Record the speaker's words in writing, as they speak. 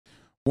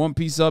One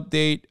Piece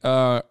update.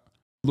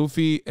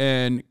 Luffy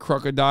and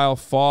Crocodile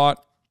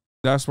fought.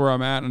 That's where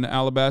I'm at in the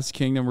Alabasta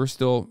Kingdom.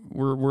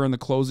 We're in the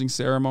closing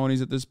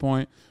ceremonies at this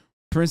point.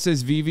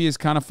 Princess Vivi is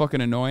kind of fucking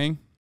annoying.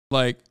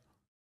 Like,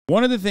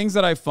 one of the things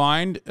that I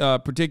find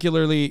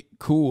particularly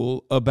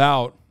cool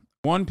about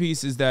One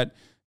Piece is that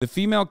the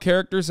female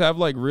characters have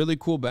like really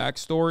cool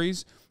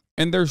backstories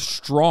and they're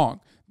strong.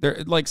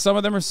 They're like, some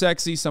of them are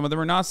sexy, some of them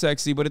are not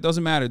sexy, but it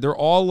doesn't matter. They're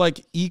all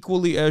like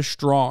equally as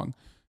strong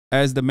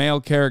as the male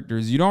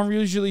characters. You don't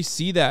usually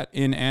see that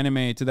in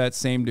anime to that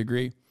same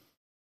degree.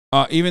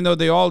 Even though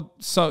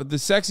the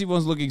sexy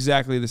ones look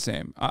exactly the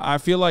same. I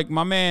feel like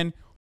my man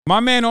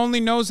only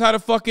knows how to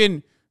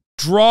fucking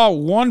draw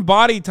one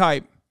body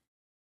type.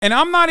 And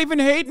I'm not even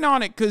hating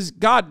on it because,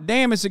 god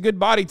damn, it's a good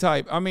body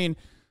type. I mean,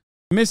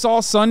 Miss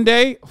All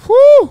Sunday,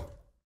 whoo!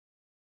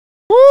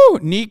 Woo!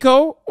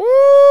 Nico,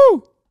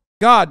 woo!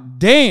 God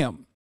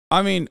damn.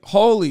 I mean,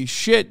 holy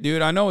shit,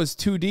 dude. I know it's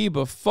 2D,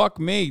 but fuck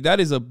me. That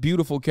is a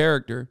beautiful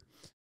character.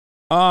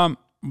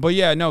 But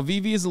yeah, no,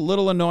 Vivi is a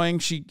little annoying.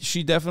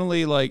 She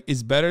definitely, like,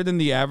 is better than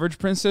the average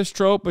princess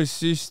trope, but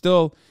she's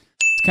still,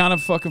 it's kind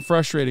of fucking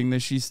frustrating that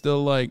she's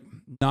still, like,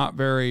 not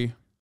very,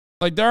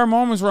 like, there are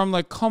moments where I'm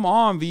like, come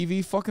on,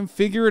 Vivi, fucking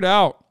figure it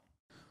out.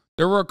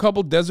 There were a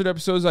couple desert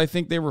episodes, I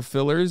think they were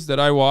fillers, that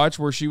I watched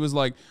where she was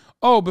like,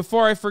 oh,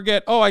 before I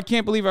forget, oh, I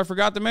can't believe I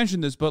forgot to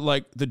mention this, but,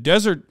 like, the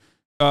desert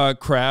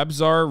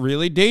crabs are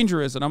really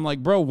dangerous. And I'm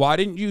like, bro, why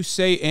didn't you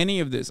say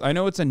any of this? I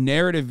know it's a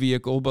narrative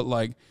vehicle, but,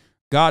 like,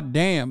 god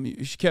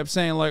damn, she kept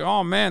saying like,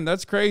 oh man,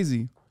 that's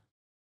crazy.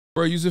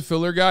 Bro, use a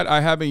filler guide? I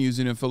have been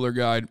using a filler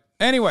guide.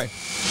 Anyway,